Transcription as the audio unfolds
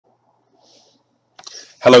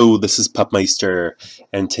Hello, this is Pupmeister,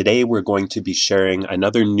 and today we're going to be sharing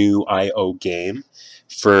another new I.O. game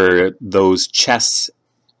for those chess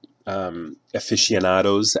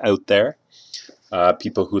aficionados out there,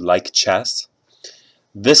 people who like chess.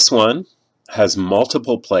 This one has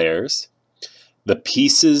multiple players. The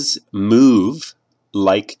pieces move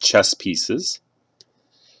like chess pieces,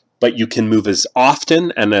 but you can move as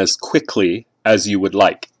often and as quickly as you would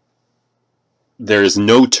like. There is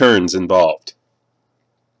no turns involved.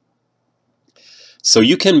 So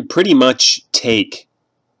you can pretty much take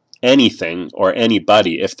anything or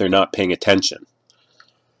anybody if they're not paying attention.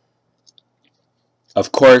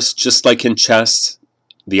 Of course, just like in chess,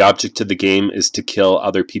 the object of the game is to kill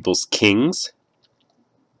other people's kings.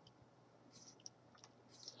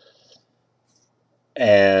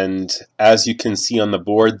 And as you can see on the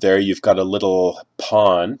board there, you've got a little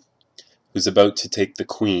pawn who's about to take the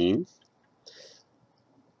queen.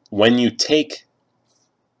 When you take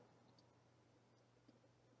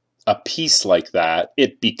a piece like that,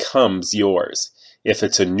 it becomes yours if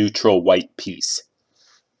it's a neutral white piece.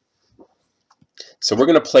 So we're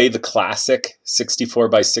going to play the classic 64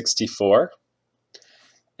 by 64,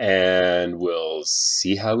 and we'll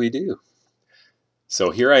see how we do.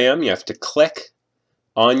 So here I am. You have to click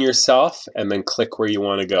on yourself and then click where you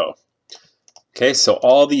want to go. Okay, so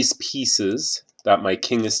all these pieces that my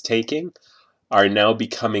king is taking are now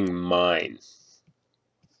becoming mine.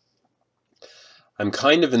 I'm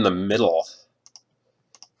kind of in the middle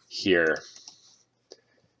here.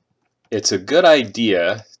 It's a good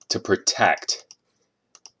idea to protect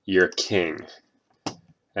your king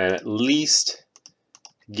and at least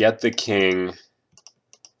get the king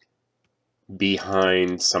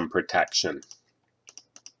behind some protection,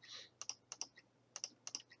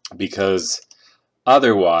 because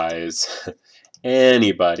otherwise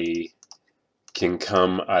anybody can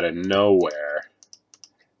come out of nowhere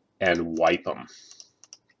and wipe them.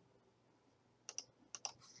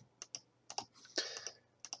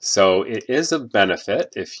 So it is a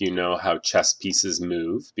benefit if you know how chess pieces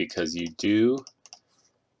move, because you do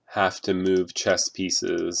have to move chess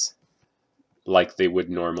pieces like they would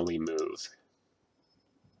normally move.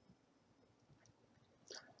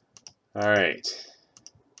 All right.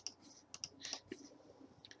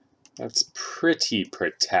 That's pretty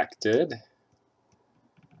protected.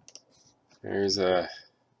 There's a...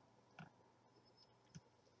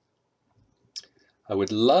 I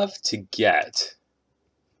would love to get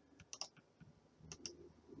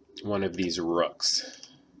one of these rooks,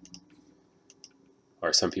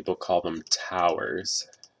 or some people call them towers.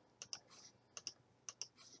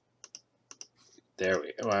 There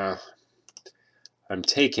we go. Well, I'm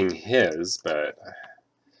taking his, but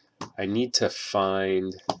I need to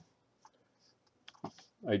find...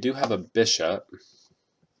 I do have a bishop.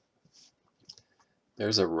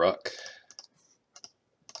 There's a rook.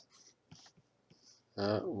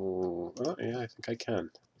 Oh, yeah, I think I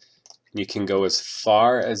can. You can go as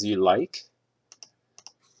far as you like.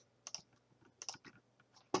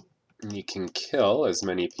 And you can kill as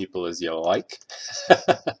many people as you like.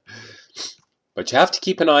 But you have to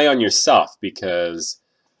keep an eye on yourself, because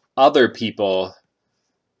other people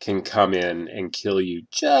can come in and kill you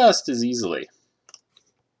just as easily.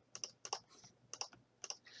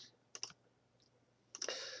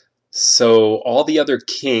 So all the other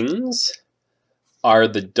kings are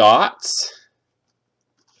the dots.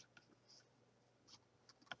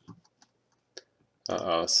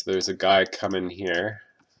 Uh-oh, so there's a guy coming here.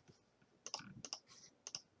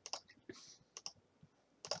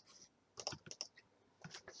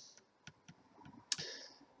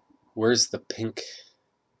 Where's the pink?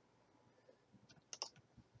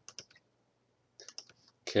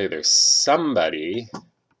 Okay, there's somebody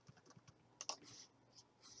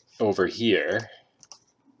over here.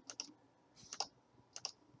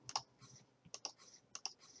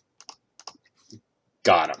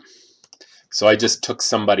 Got him. So I just took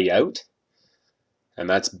somebody out, and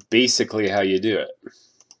that's basically how you do it.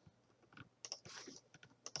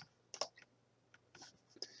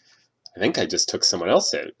 I think I just took someone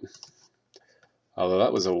else out. Although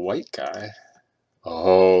that was a white guy.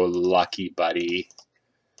 Oh, lucky buddy.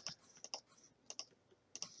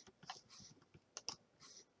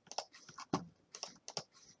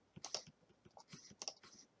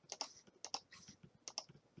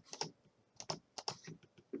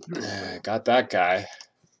 Got that guy.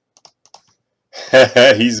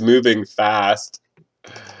 He's moving fast.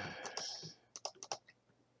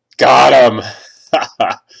 Got him!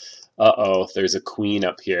 Uh-oh, there's a queen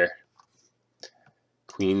up here.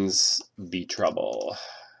 Queens be trouble.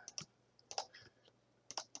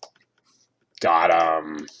 Got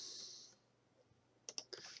him.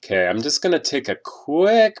 Okay, I'm just going to take a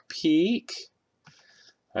quick peek.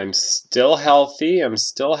 I'm still healthy. I'm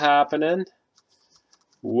still happening.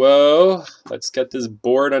 Whoa, let's get this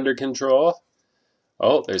board under control.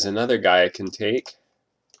 Oh, there's another guy I can take.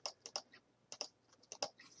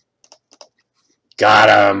 Got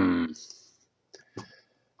him.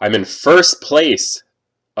 I'm in first place.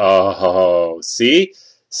 Oh, see?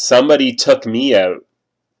 Somebody took me out.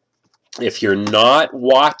 If you're not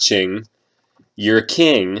watching your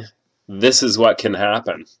king, this is what can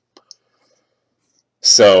happen.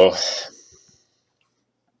 So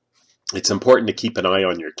it's important to keep an eye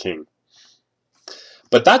on your king.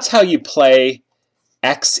 But that's how you play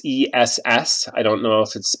xess. I don't know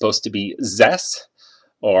if it's supposed to be xess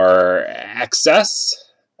or xess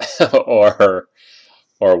or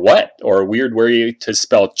what, or a weird way to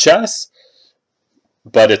spell chess.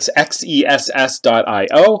 But it's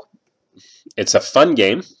xess.io. It's a fun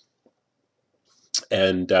game.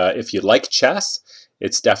 And if you like chess,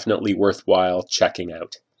 it's definitely worthwhile checking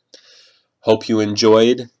out. Hope you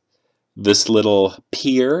enjoyed this little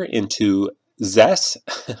peer into xess.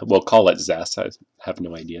 We'll call it xess. I have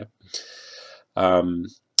no idea. And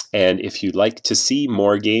if you'd like to see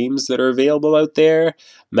more games that are available out there,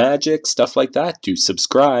 magic, stuff like that, do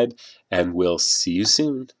subscribe. And we'll see you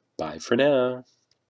soon. Bye for now.